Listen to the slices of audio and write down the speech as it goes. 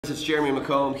It's Jeremy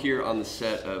McComb here on the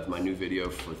set of my new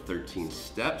video for 13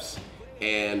 Steps,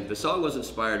 and the song was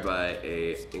inspired by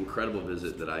an incredible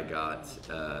visit that I got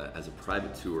as a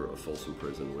private tour of Folsom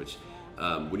Prison, which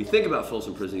when you think about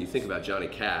Folsom Prison, you think about Johnny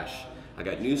Cash. I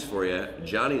got news for you,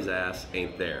 Johnny's ass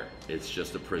ain't there. It's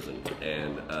just a prison,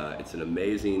 and it's an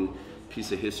amazing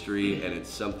piece of history, and it's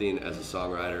something as a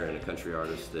songwriter and a country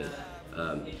artist that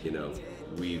you know,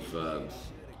 we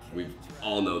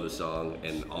all know the song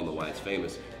and all know why it's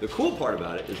famous. The cool part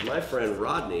about it is my friend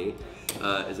Rodney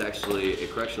is actually a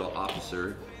correctional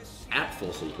officer at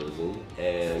Folsom Prison.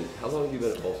 And how long have you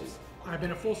been at Folsom? I've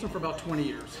been at Folsom for about 20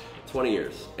 years. 20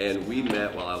 years. And we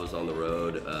met while I was on the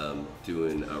road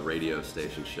doing a radio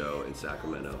station show in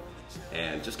Sacramento,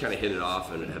 and just kind of hit it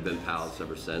off and have been pals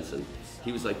ever since. And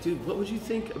he was like, dude, what would you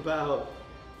think about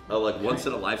a like once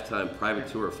in a lifetime private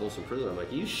tour of Folsom Prison? I'm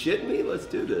like, are you shitting me? Let's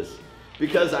do this.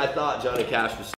 Because I thought Johnny Cash was